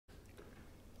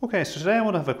Okay, so today I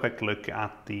want to have a quick look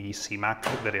at the CMAC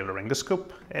video laryngoscope.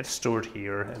 It's stored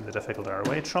here in the difficult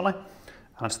airway trolley,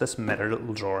 and it's this middle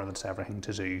little drawer that's everything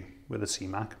to do with the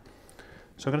CMAC.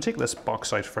 So I'm going to take this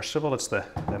box out first of all. It's the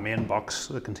main box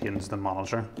that contains the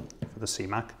monitor for the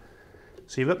CMAC.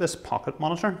 So you've got this pocket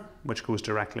monitor, which goes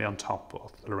directly on top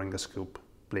of the laryngoscope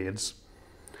blades.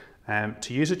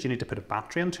 To use it, you need to put a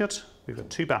battery into it. We've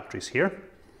got two batteries here.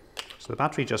 So the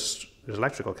battery there's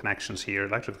electrical connections here,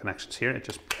 it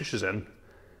just pushes in,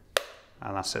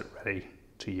 and that's it, ready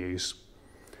to use.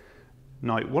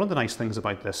 Now, one of the nice things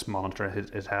about this monitor is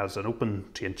it has an open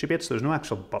to intubate, so there's no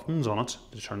actual buttons on it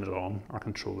to turn it on or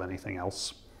control anything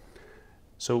else.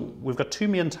 So we've got two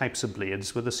main types of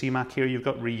blades with the CMAC here. You've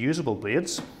got reusable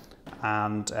blades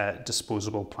and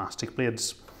disposable plastic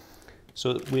blades.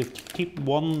 So we keep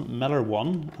one Miller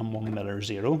 1 and one Miller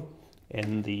 0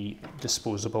 in the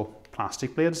disposable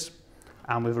plastic blades,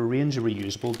 and we have a range of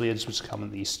reusable blades which come in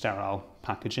the sterile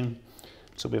packaging.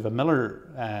 So we have a Miller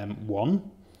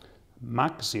 1,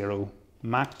 Mac 0,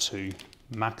 Mac 2,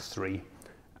 Mac 3,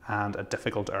 and a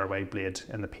difficult airway blade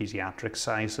in the paediatric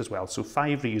size as well. So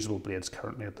 5 reusable blades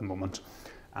currently at the moment,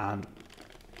 and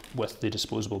with the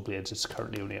disposable blades it's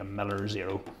currently only a Miller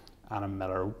 0 and a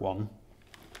Miller 1.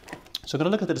 So I'm going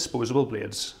to look at the disposable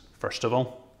blades first of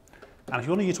all. And if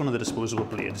you want to use one of the disposable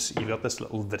blades, you've got this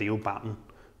little video batten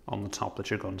on the top that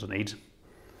you're going to need.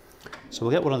 So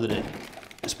we'll get one of the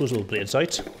disposable blades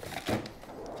out.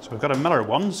 So we've got a Miller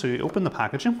 1, so you open the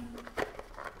packaging.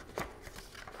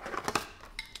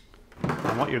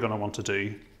 And what you're going to want to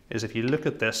do is, if you look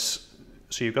at this,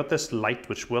 so you've got this light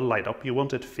which will light up, you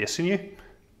want it facing you,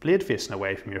 blade facing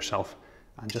away from yourself,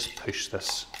 and just push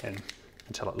this in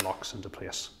until it locks into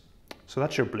place. So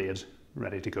that's your blade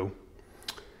ready to go.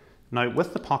 Now,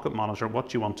 with the pocket monitor,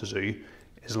 what you want to do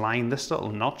is line this little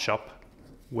notch up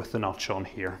with the notch on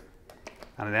here.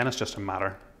 And then it's just a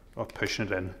matter of pushing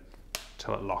it in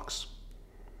till it locks.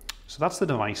 So that's the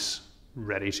device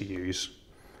ready to use.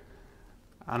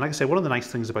 And like I say, one of the nice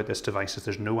things about this device is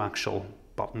there's no actual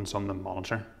buttons on the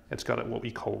monitor. It's got what we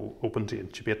call open to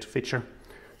intubate feature.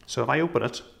 So if I open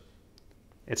it,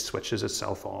 it switches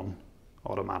itself on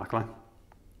automatically.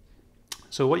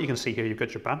 So what you can see here, you've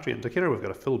got your battery indicator, we've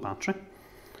got a full battery.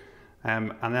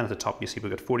 And then at the top you see we've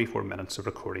got 44 minutes of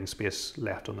recording space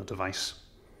left on the device.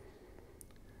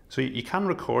 So you can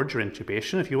record your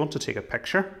intubation. If you want to take a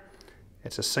picture,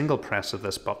 it's a single press of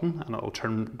this button and it'll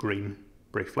turn green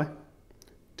briefly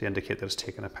to indicate that it's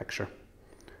taken a picture.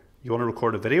 You want to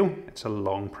record a video, it's a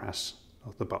long press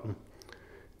of the button.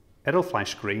 It'll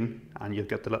flash green and you'll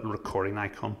get the little recording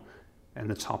icon in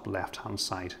the top left hand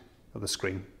side of the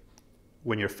screen.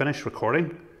 When you're finished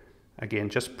recording, again,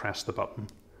 just press the button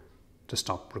to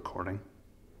stop recording.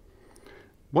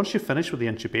 Once you've finished with the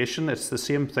intubation, it's the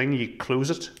same thing. You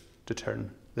close it to turn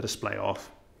the display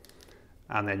off,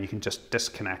 and then you can just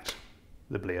disconnect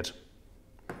the blade.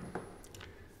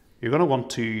 You're going to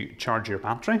want to charge your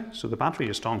battery, so the battery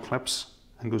just unclips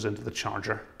and goes into the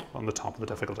charger on the top of the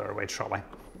difficult airway trolley,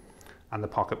 and the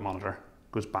pocket monitor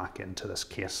goes back into this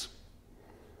case.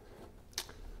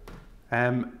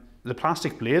 The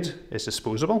plastic blade is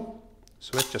disposable,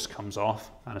 so it just comes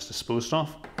off and it's disposed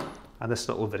of, and this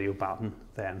little video batten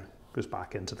then goes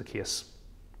back into the case.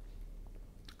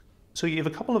 So you have a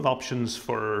couple of options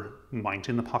for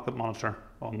mounting the pocket monitor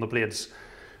on the blades.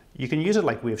 You can use it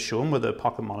like we have shown, where the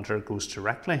pocket monitor goes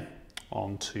directly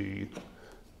onto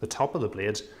the top of the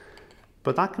blade,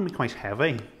 but that can be quite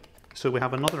heavy. So we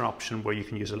have another option where you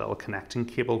can use a little connecting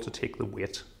cable to take the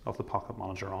weight of the pocket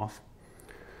monitor off.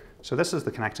 So this is the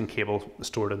connecting cable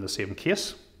stored in the same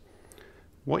case.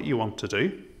 What you want to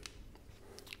do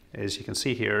is, you can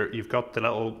see here, you've got the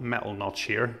little metal notch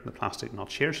here, the plastic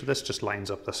notch here, so this just lines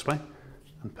up this way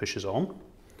and pushes on.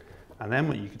 And then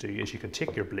what you can do is you can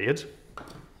take your blade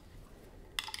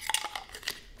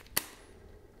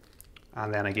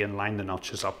and then again line the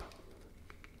notches up,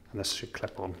 and this should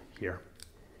clip on here.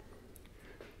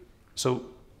 So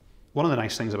one of the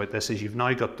nice things about this is you've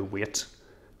now got the weight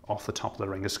off the top of the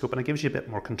laryngoscope, and it gives you a bit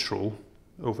more control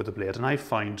over the blade. And I've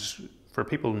found for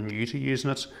people new to using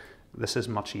it, this is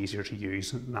much easier to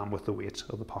use than with the weight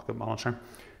of the pocket monitor.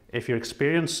 If you're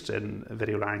experienced in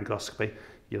video laryngoscopy,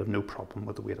 you'll have no problem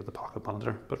with the weight of the pocket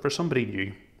monitor. But for somebody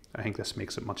new, I think this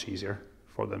makes it much easier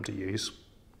for them to use.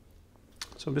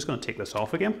 So I'm just going to take this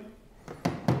off again,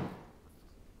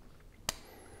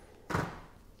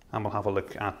 and we'll have a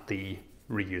look at the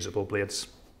reusable blades.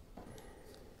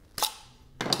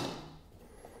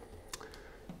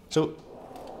 So,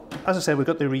 as I said, we've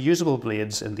got the reusable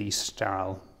blades in these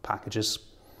sterile packages.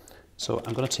 So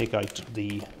I'm going to take out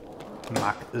the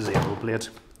Mac 0 blade.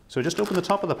 So just open the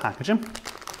top of the packaging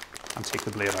and take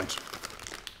the blade out.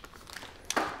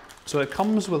 So it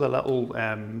comes with a little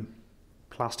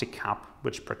plastic cap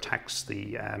which protects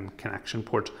the connection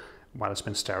port while it's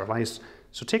been sterilised.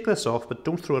 So take this off, but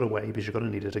don't throw it away because you're going to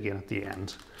need it again at the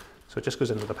end. So it just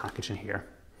goes into the packaging here.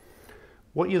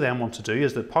 What you then want to do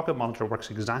is the pocket monitor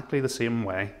works exactly the same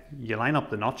way. You line up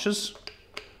the notches,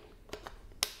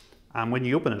 and when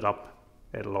you open it up,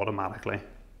 it'll automatically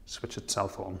switch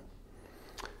itself on.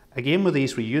 Again, with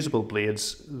these reusable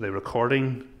blades, the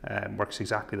recording works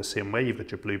exactly the same way. You've got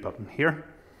your blue button here,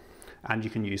 and you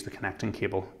can use the connecting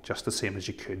cable just the same as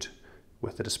you could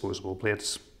with the disposable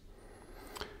blades.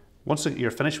 Once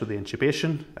you're finished with the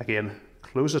intubation, again,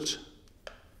 close it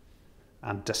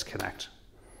and disconnect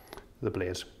the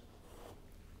blade.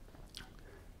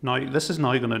 Now, this is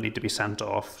now going to need to be sent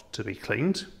off to be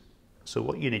cleaned. So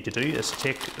what you need to do is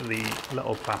take the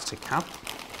little plastic cap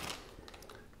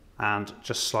and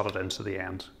just slot it into the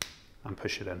end and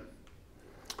push it in.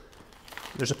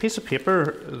 There's a piece of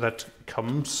paper that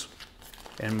comes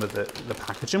in with the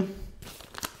packaging.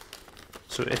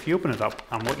 So if you open it up,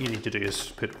 and what you need to do is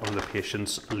put one of the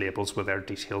patient's labels with their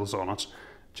details on it,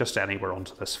 just anywhere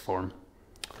onto this form.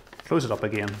 Close it up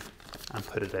again and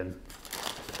put it in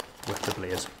with the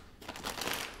blade.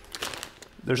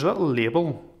 There's a little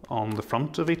label on the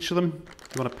front of each of them.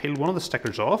 You want to peel one of the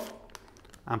stickers off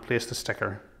and place the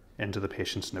sticker into the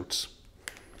patient's notes.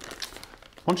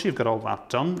 Once you've got all that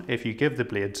done, if you give the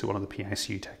blade to one of the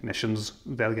PICU technicians,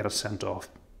 they'll get it sent off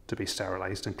to be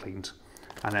sterilised and cleaned,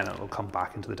 and then it'll come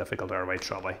back into the difficult airway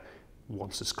trolley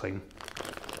once it's clean.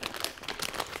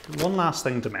 One last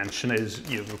thing to mention is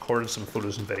you've recorded some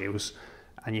photos and videos,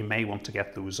 and you may want to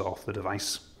get those off the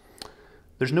device.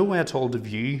 There's no way at all to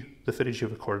view the footage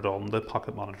you've recorded on the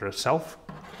pocket monitor itself,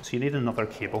 so you need another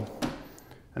cable.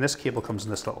 And this cable comes in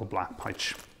this little black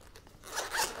pouch.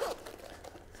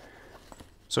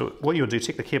 So what you would do,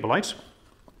 take the cable out.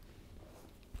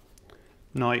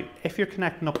 Now, if you're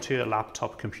connecting up to a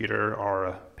laptop computer or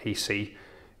a PC,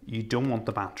 you don't want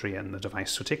the battery in the device.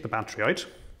 So take the battery out,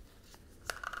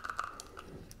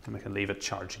 and we can leave it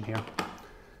charging here.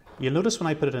 You'll notice when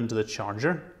I put it into the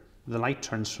charger, the light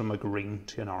turns from a green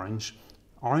to an orange.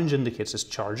 Orange indicates it's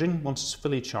charging. Once it's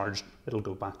fully charged, it'll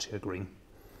go back to a green.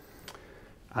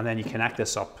 And then you connect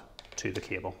this up to the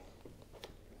cable.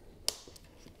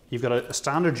 You've got a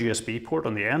standard USB port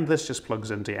on the end. This just plugs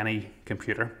into any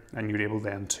computer, and you're able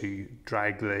then to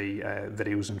drag the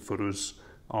videos and photos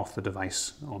off the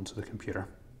device onto the computer.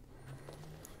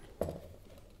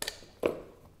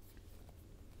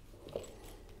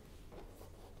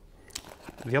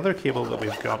 The other cable that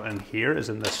we've got in here is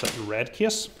in this red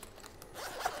case,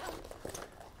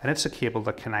 and it's a cable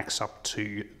that connects up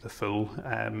to the full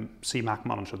CMAC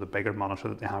monitor, the bigger monitor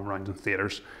that they have around in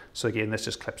theatres. So again, this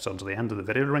just clips onto the end of the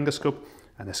video laryngoscope,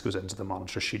 and this goes into the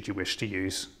monitor should you wish to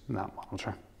use that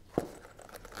monitor.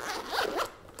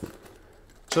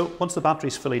 So once the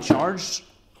battery's fully charged,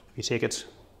 you take it,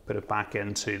 put it back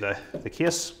into the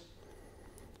case,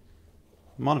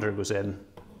 monitor goes in.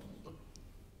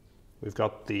 We've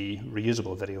got the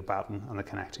reusable video baton and the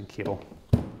connecting cable.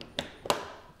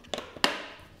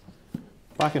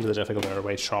 Back into the difficult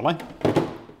airway trolley.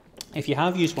 If you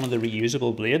have used one of the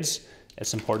reusable blades,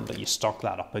 it's important that you stock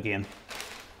that up again.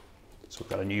 So we've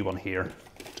got a new one here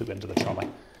to go into the trolley.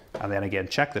 And then again,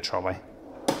 check the trolley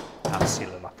and seal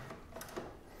it up.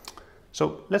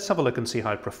 So let's have a look and see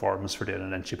how it performs for doing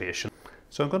an intubation.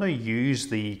 So I'm going to use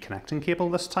the connecting cable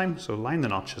this time. So line the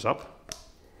notches up.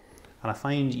 And I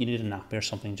find you need a nappy or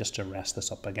something just to rest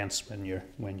this up against when you're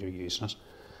using it.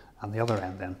 And the other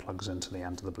end then plugs into the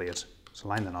end of the blade. So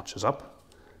line the notches up,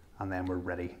 and then we're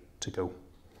ready to go.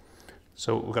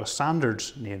 So we've got a standard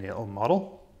neonatal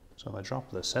model. So if I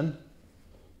drop this in,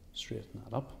 straighten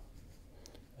that up.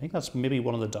 I think that's maybe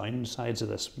one of the downsides of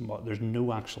this. There's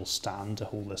no actual stand to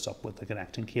hold this up with the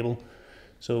connecting cable.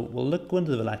 So we'll go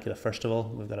into the vallecula first of all.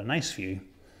 We've got a nice view,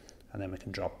 and then we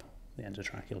can drop the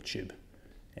endotracheal tube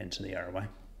into the airway.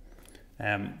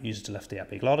 Use it to lift the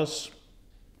epiglottis.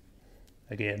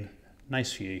 Again,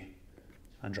 nice view,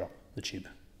 and drop the tube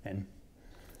in.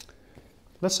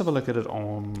 Let's have a look at it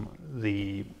on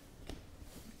the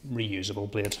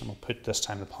reusable blade, and we'll put this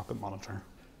time the pocket monitor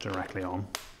directly on.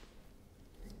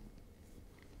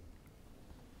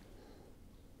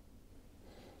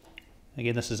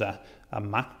 Again, this is a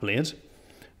MAC blade,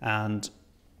 and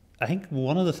I think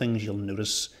one of the things you'll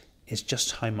notice is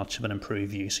just how much of an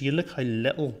improved view. So you look how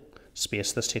little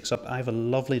space this takes up. I have a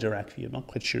lovely direct view. I'm not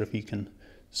quite sure if you can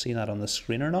see that on the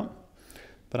screen or not,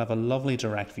 but I have a lovely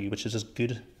direct view, which is as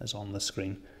good as on the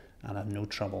screen, and I have no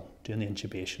trouble doing the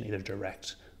intubation, either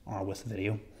direct or with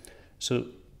video. So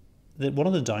one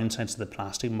of the downsides of the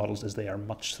plastic models is they are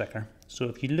much thicker. So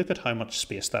if you look at how much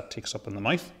space that takes up in the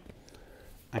mouth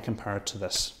and compare it to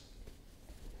this.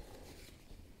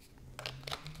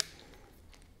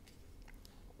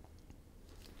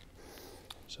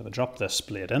 So if I drop this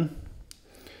blade in,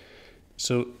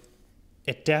 so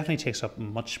it definitely takes up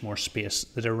much more space.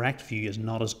 The direct view is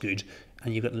not as good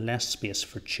and you've got less space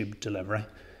for tube delivery.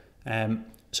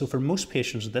 So for most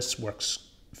patients this works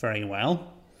very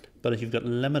well, but if you've got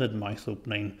limited mouth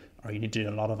opening or you need to do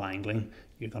a lot of angling,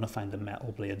 you're going to find the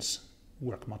metal blades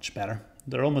work much better.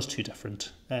 They're almost two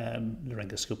different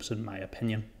laryngoscopes in my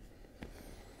opinion.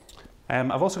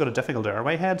 I've also got a difficult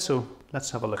airway head, so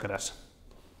let's have a look at it.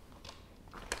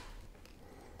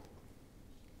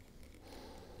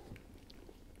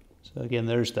 So again,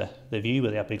 there's the view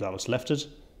where the epiglottis lifted.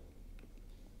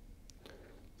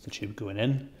 The tube going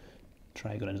in.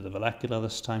 Try going into the vallecula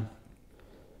this time.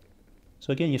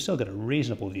 So again, you've still got a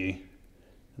reasonable view,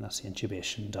 and that's the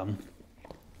intubation done.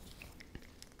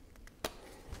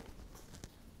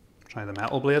 Try the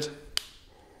metal blade.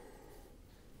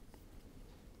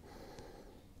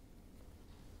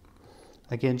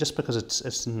 Again, just because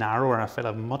it's narrower, I feel I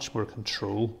have much more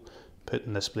control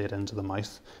putting this blade into the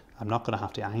mouth. I'm not going to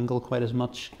have to angle quite as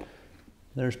much.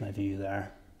 There's my view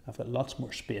there. I've got lots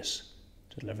more space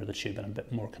to deliver the tube and a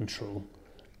bit more control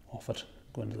of it.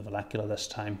 Go into the vallecula this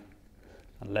time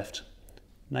and lift.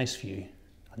 Nice view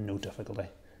and no difficulty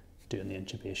doing the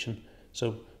intubation.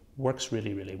 So works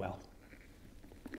really, really well.